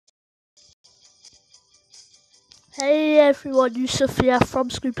Hey everyone, Yusuf here from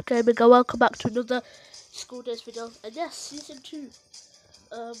YusufGamin and welcome back to another school days video. And yes, season 2.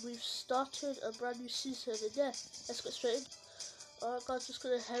 We've started a brand new season and yeah, let's get straight in. Alright guys, just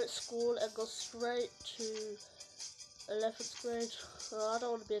gonna head at school and go straight to 11th grade. I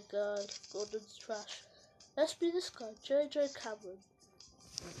don't want to be a girl, Gordon's trash. Let's be this guy, JJ Cameron.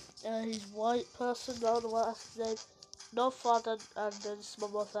 He's white person, I don't know what that's his name. No father, and then it's my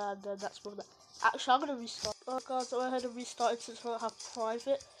mother, and then that's my mother. Actually, I'm going to restart. Alright guys, I went ahead and restarted since I don't have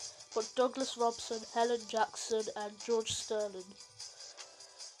private. But Douglas Robson, Helen Jackson, and George Sterling.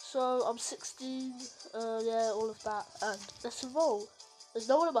 So, I'm 16, yeah, all of that. And let's enroll. There's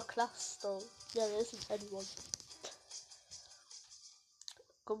no one in my class, though. Yeah, there isn't anyone.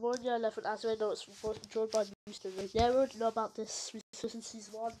 Good morning, year 11. As we know, it's joined by Houston. Yeah, we already know about this. We saw in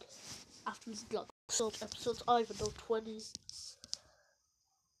season 1. After we did like short episodes, I even know 20.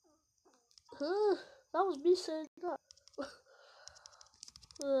 That was me saying that.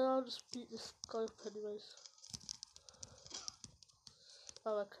 I'll just beat this guy up anyways.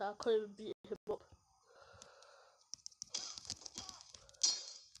 Oh, okay, I can't even beat him up.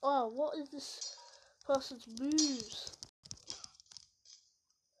 Oh, what is this person's moves?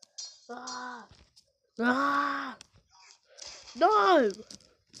 Ah! Ah! No!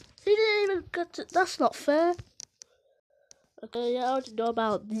 He didn't even get to. That's not fair. Okay, yeah, I already know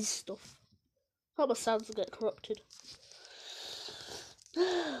about these stuff. How my sounds will get corrupted.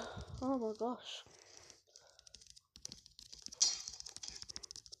 Oh my gosh.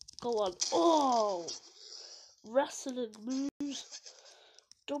 Go on. Oh! Wrestling moves.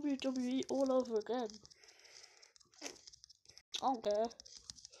 WWE all over again. I don't care.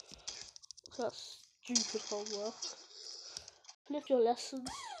 That's stupid homework. Flip your lessons.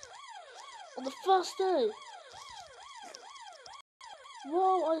 On the first day!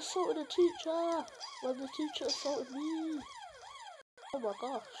 Whoa, I assaulted a teacher! When the teacher assaulted me! Oh my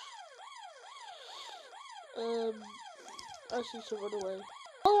gosh. I just need to run away.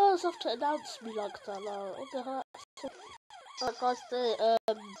 Oh, I just have to announce me like that, like, what the heck? Right guys, they,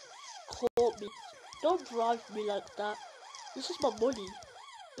 caught me. Don't drive me like that. This is my money.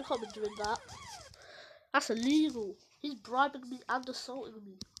 You can't be doing that. That's illegal. He's bribing me and assaulting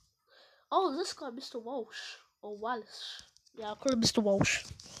me. Oh, this guy, Mr. Walsh. Or Wallace. Yeah, I call him Mr. Walsh.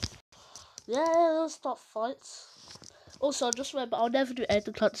 Yeah, let's start fights. Also, just remember, I'll never do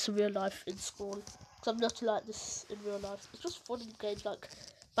anything like this in real life in school. Because I'm not like this in real life. It's just fun in games like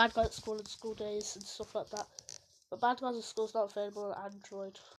Bad Guys at School and School Days and stuff like that. But Bad Guys at School is not available on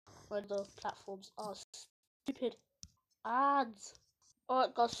Android. When the platforms are stupid ads.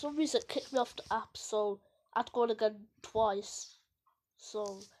 Alright guys, for some reason it kicked me off the app, so I had to go on again twice.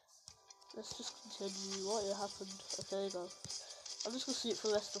 So, let's just continue. What happened? Okay, there you go. I'm just gonna see it for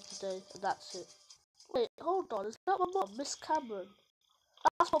the rest of the day, and that's it. Wait, hold on, is that my mom, Miss Cameron?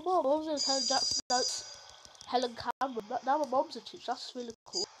 That's my mom. I was in Helen Jackson, that's Helen Cameron. Now my mom's a teacher, that's really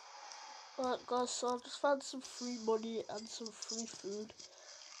cool. Alright guys, so I just found some free money and some free food.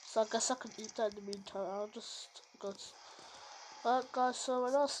 So I guess I can eat that in the meantime. I'll just go. Alright guys, so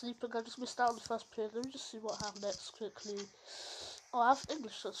when I was sleeping, I just missed out on the first period. Let me just see what happened next quickly. Oh, I have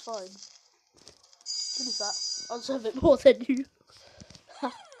English, so it's fine. Give me that. I'll deserve it more than you.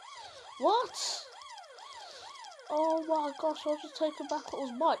 What? Oh my gosh, I'll just take it back what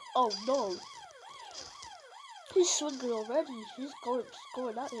was mine. Oh no. He's swinging already. He's going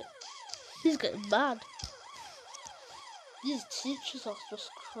at it. He's getting mad. These teachers are just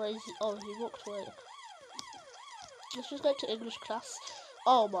crazy. Oh, he walked away. Let's just go to English class.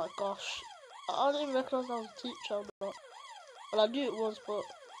 Oh my gosh. I didn't even recognise I was a teacher or not. Well, I knew it was, but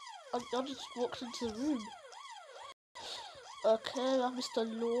I just walked into the room. Okay, I have Mr.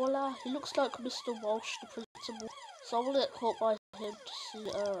 Lawler. He looks like Mr. Walsh, the principal. So I'm gonna get caught by him to see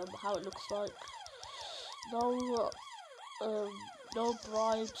how it looks like. No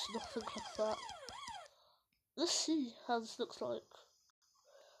bribes, nothing like that. Let's see how this looks like.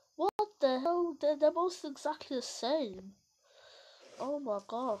 What the hell? They're both exactly the same. Oh my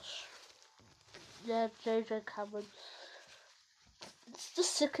gosh. Yeah, JJ Cameron. It's the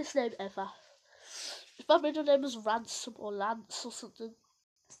sickest name ever. If my middle name was Ransom or Lance or something,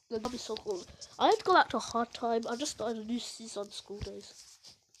 then that'd be so cool. I had to go back to a hard time. I just started a new season on School Days.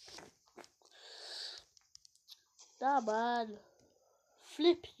 Nah, man.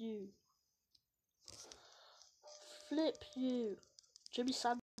 Flip you. Flip you. Jimmy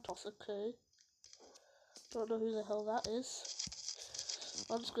Santos, okay. Don't know who the hell that is.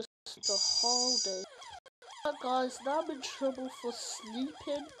 I'm just gonna sleep the whole day. Alright guys, now I'm in trouble for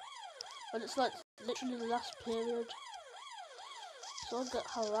sleeping. And it's like literally the last period. So I get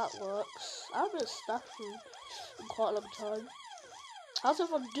how that works. I'm in a staff room. in quite a long time. How's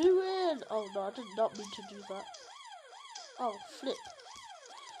everyone doing? Oh no, I did not mean to do that. Oh, flip.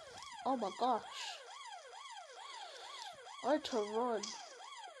 Oh my gosh. I had to run.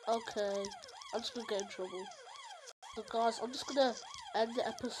 Okay, I'm just gonna get in trouble. So guys, I'm just gonna end the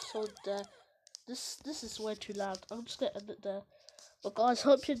episode there. This is way too loud. I'm just gonna end it there. But guys,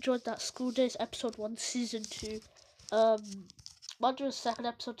 hope you enjoyed that School Days episode 1, season 2. Might do a second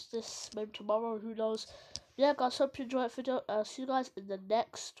episode to this, maybe tomorrow, who knows. Yeah guys, hope you enjoyed the video. See you guys in the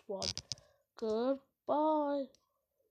next one. Goodbye.